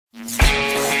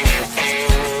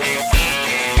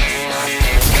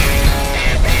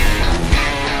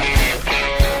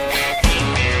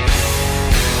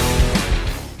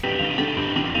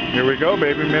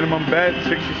baby. Minimum bet,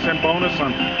 60-cent bonus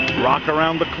on Rock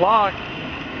Around the Clock.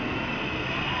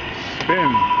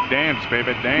 Spin, dance,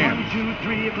 baby, dance. 1, 2,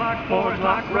 3 o'clock, 4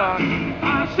 o'clock, rock.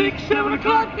 5, 6, 7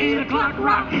 o'clock, 8 o'clock,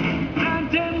 rock. 9,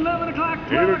 10, 11 o'clock,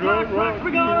 12 o'clock, rock.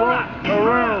 We're gonna rock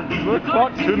around the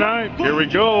clock tonight. Here we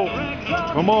go.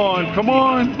 Come on, come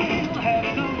on.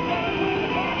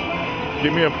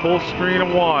 Give me a full screen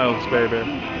of wilds, baby.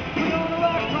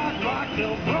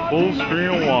 Full screen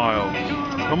of wilds.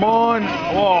 Come on.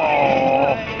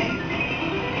 Oh.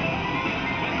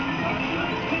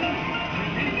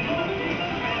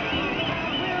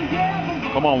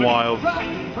 Come on, wilds.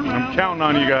 I'm counting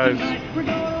on you guys.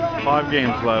 5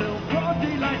 games left.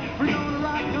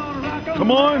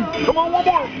 Come on. Come on, one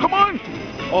more. Come on.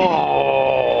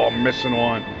 Oh, I'm missing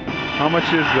one. How much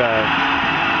is that?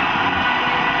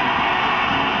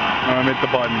 I'm hit the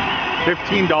button.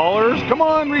 $15? Come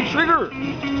on, re-trigger.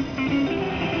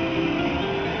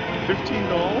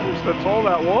 $15? That's all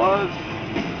that was?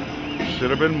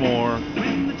 Should have been more.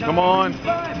 Come on.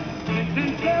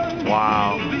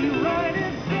 Wow.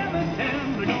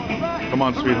 Come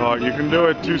on, sweetheart. You can do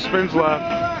it. 2 spins left.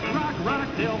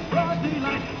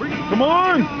 Come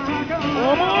on.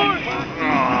 Come on.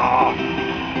 Oh.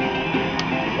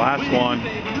 Last one.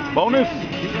 Bonus.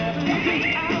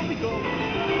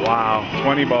 Wow.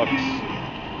 20 bucks.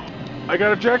 I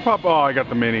got a jackpot. Oh, I got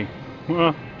the mini.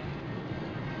 Oh.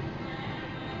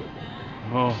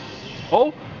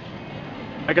 Oh.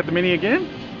 I got the mini again?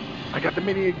 I got the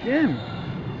mini again.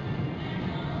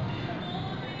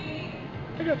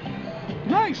 I got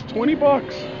nice 20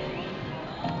 bucks.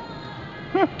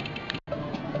 Huh.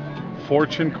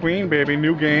 Fortune Queen, baby,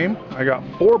 new game. I got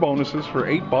 4 bonuses for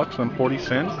 8 bucks on 40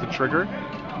 cents to trigger.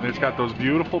 And it's got those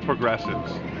beautiful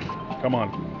progressives. Come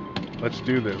on, let's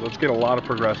do this. Let's get a lot of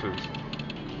progressives.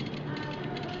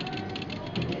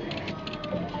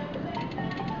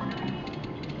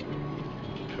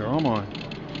 Come on.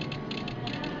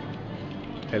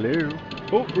 Hello.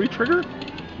 Oh, re-trigger?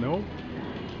 No.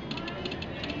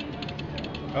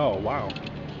 Oh, wow.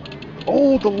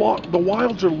 Oh, the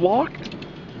wilds are locked?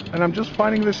 And I'm just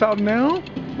finding this out now?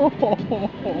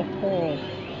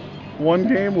 1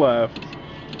 game left.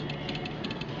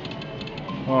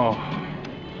 Oh,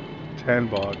 10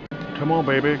 bucks. Come on,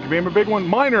 baby. Give me a big one.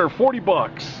 Minor, 40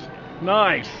 bucks.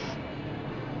 Nice.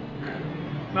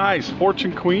 Nice.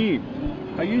 Fortune Queen.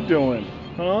 How you doing?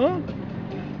 Huh?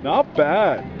 Not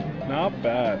bad. Not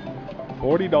bad.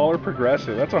 $40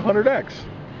 progressive. That's 100x.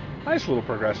 Nice little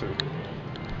progressive.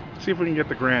 Let's see if we can get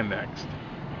the grand next.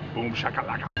 Boom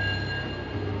shakalaka.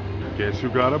 Guess who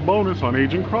got a bonus on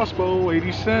Agent Crossbow?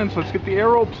 80 cents. Let's get the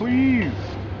arrow, please.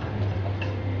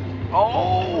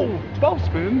 Oh, 12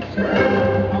 spins.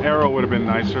 Arrow would have been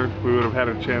nicer. We would have had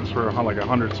a chance for like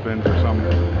 100 spins or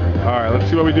something. All right, let's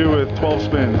see what we do with 12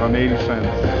 spins on 80 cents.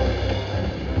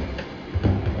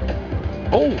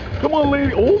 Oh, come on,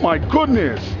 lady. Oh my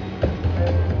goodness.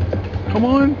 Come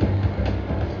on.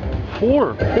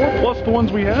 4 plus the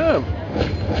ones we have.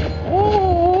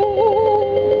 Oh,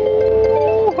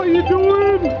 how you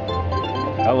doing?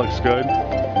 That looks good.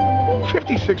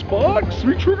 56 bucks.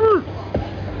 Re-trigger.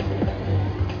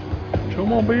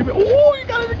 Come on, baby. Oh, you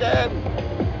got it again.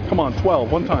 Come on,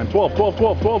 12. One time. 12, 12,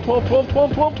 12, 12, 12, 12,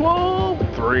 12, 12, 12.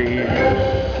 3.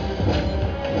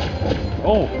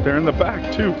 Oh, they're in the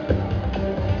back, too.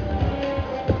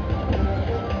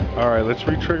 All right, let's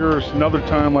re-trigger another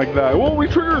time like that. Whoa,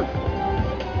 re-trigger.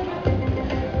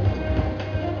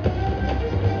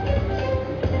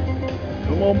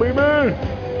 Come on, baby.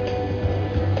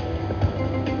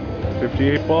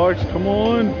 58 bucks. Come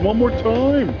on. One more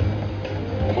time.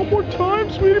 One more time,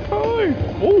 sweetie pie.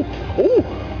 Oh, oh.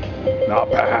 Not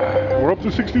bad. We're up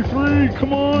to 63.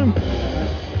 Come on.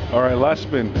 All right, last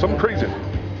spin. Something crazy.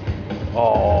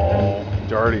 Oh,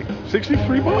 dirty.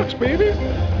 63 bucks, baby.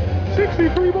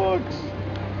 63 bucks.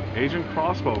 Agent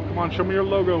Crossbow. Come on, show me your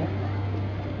logo.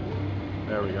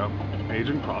 There we go.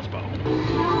 Agent Crossbow.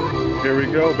 Here we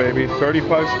go, baby.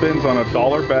 35 spins on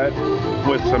 $1 bet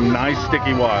with some nice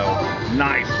sticky wilds.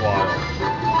 Nice wilds.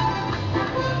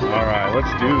 All right,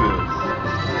 let's do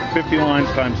this. 50 lines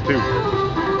times 2.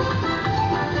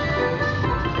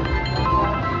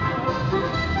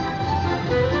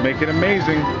 Let's make it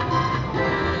amazing.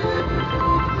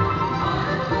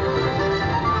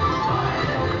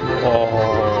 Oh,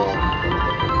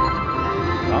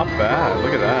 not bad.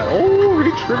 Look at that. Oh,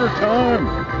 re-trigger time.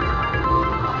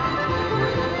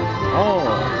 Oh,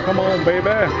 come on,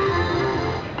 baby.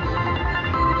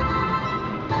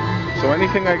 So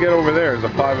anything I get over there is a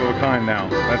 5 of a kind now.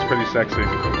 That's pretty sexy.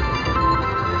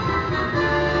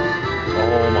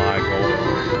 Oh my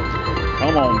God.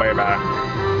 Come on, baby.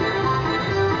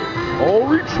 Oh,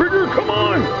 re-trigger, come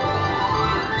on.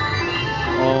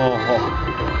 Oh.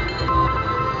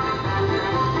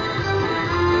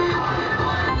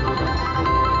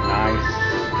 Nice.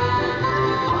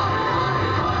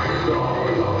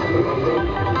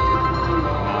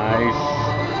 Nice.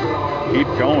 Keep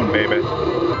going, baby.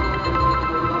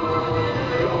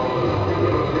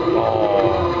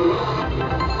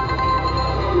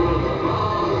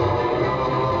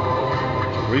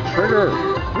 Re-trigger!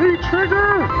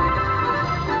 Re-trigger!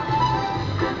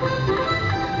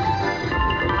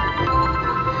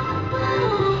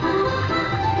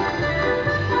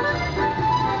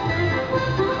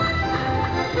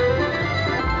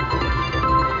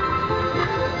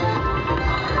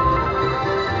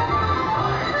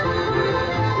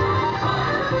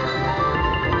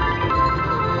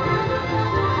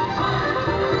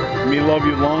 Me love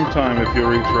you long time if you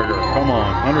re-trigger. Come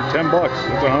on, 110 bucks.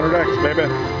 It's 100x, baby.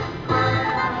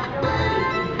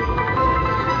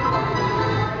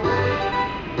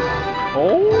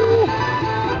 Oh!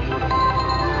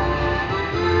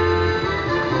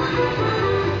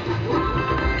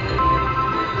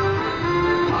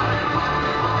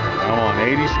 Come on,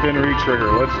 80 spin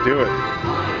re-trigger. Let's do it.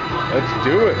 Let's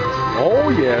do it. Oh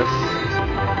yes.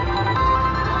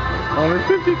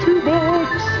 152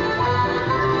 bucks.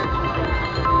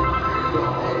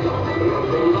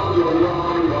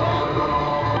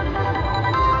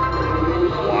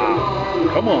 Wow.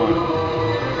 Come on.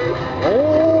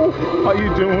 Oh, how you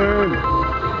doing?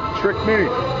 Trick me.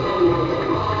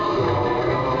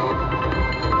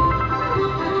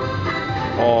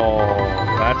 Oh,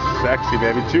 that's sexy,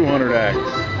 baby. 200x.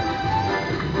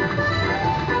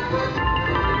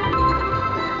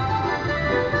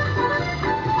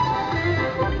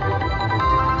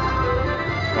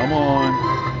 Come on.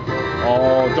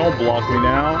 Oh, don't block me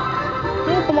now.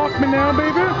 Don't block me now,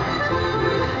 baby.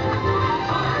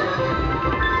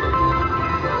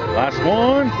 Last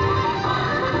one.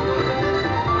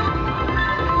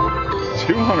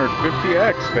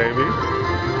 250x, baby.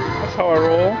 That's how I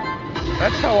roll.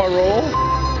 That's how I roll.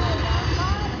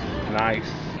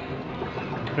 Nice.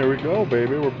 Here we go,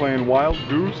 baby. We're playing Wild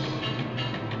Goose.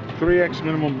 3x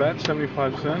minimum bet,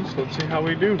 75 cents. Let's see how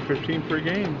we do. 15 free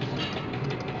games.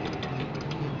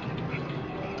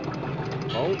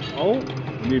 Oh,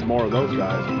 we need more of those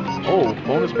guys. Oh,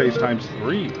 bonus pays times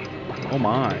 3. Oh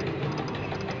my.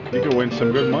 You can win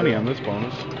some good money on this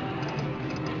bonus.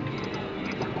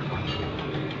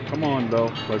 Come on,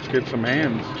 though. Let's get some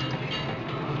hands.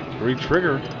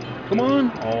 Re-trigger. Come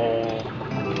on. Oh.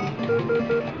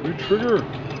 Re-trigger.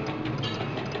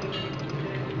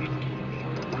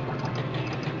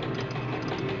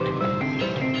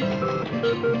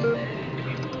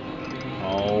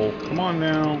 Oh, come on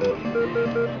now.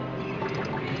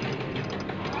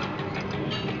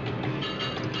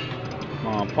 Come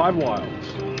on, 5 wilds.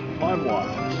 5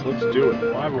 wilds. Let's do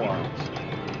it. 5 wilds.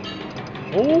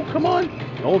 Oh, come on.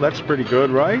 Oh, that's pretty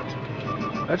good, right?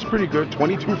 That's pretty good.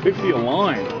 22.50 a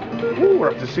line. Ooh, we're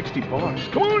up to 60 bucks.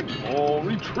 Come on. Oh,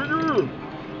 re-trigger.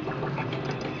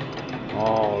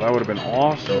 Oh, that would have been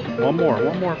awesome. One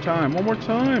more time. One more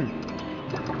time.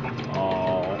 Oh.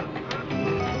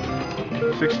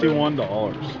 $61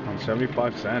 on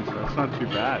 75 cents. That's not too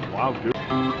bad. Wow, dude.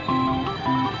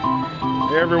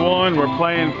 Hey everyone, we're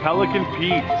playing Pelican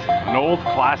Pete, an old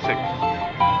classic.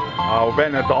 We're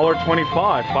betting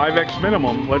 $1.25, 5x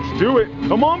minimum. Let's do it.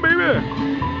 Come on, baby.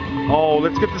 Oh,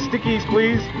 let's get the stickies,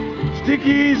 please.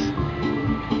 Stickies.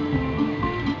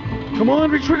 Come on,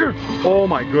 re-trigger. Oh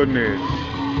my goodness.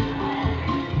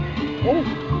 Oh.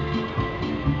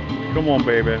 Come on,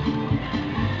 baby.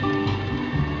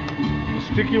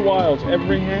 Sticky wilds,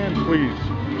 every hand, please.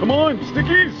 Come on,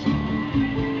 stickies!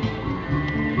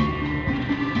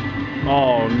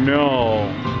 Oh no.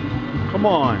 Come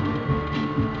on.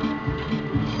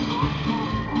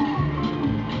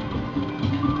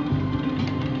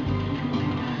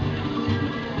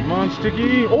 Come on,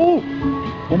 sticky. Oh!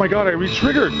 Oh my god, I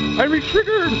re-triggered. I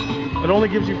re-triggered! It only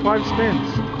gives you 5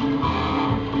 spins.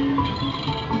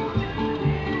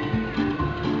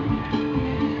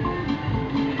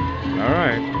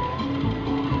 Alright.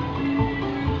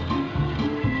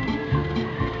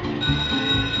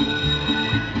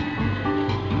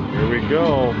 Here we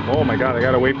go. Oh my god, I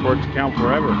gotta wait for it to count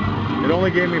forever. It only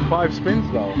gave me 5 spins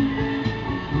though.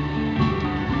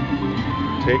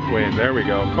 Take win. There we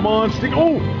go. Come on, stick.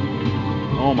 Oh!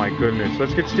 Oh my goodness.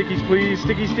 Let's get stickies, please.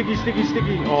 Sticky, sticky, sticky,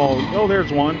 sticky. Oh,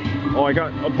 there's one. Oh, I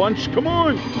got a bunch. Come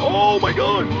on. Oh my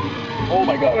god. Oh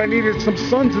my god, I needed some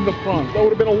suns in the front. That would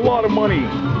have been a lot of money.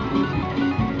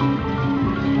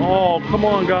 Oh, come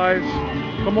on, guys.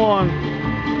 Come on.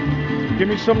 Give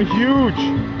me something huge.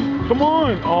 Come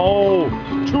on. Oh,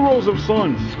 2 rows of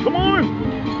suns. Come on.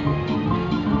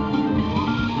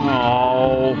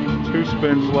 Oh, 2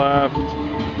 spins left.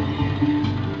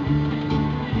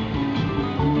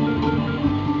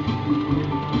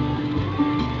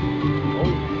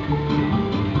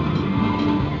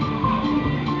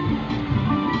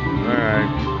 Alright.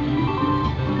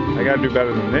 I gotta do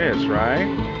better than this, right?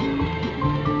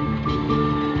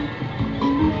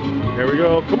 Here we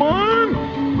go. Come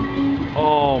on!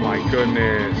 Oh my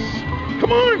goodness.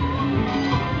 Come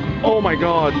on! Oh my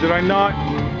god, did I not?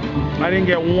 I didn't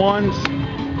get one.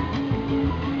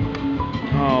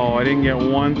 Oh, I didn't get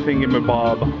one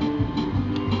thingamabob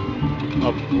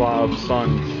of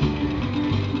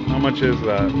suns. How much is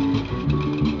that?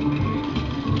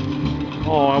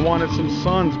 Oh, I wanted some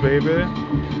suns, baby.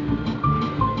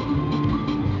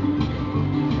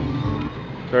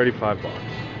 35 bucks.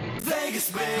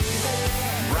 Vegas, baby.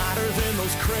 Brighter than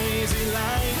those crazy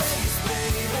lights. Vegas,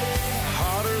 baby.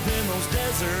 Harder than those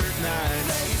desert nights.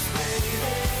 Vegas, baby.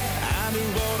 I knew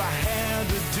what I had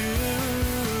to do.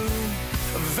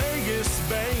 Vegas,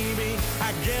 baby.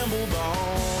 I gambled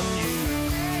on you.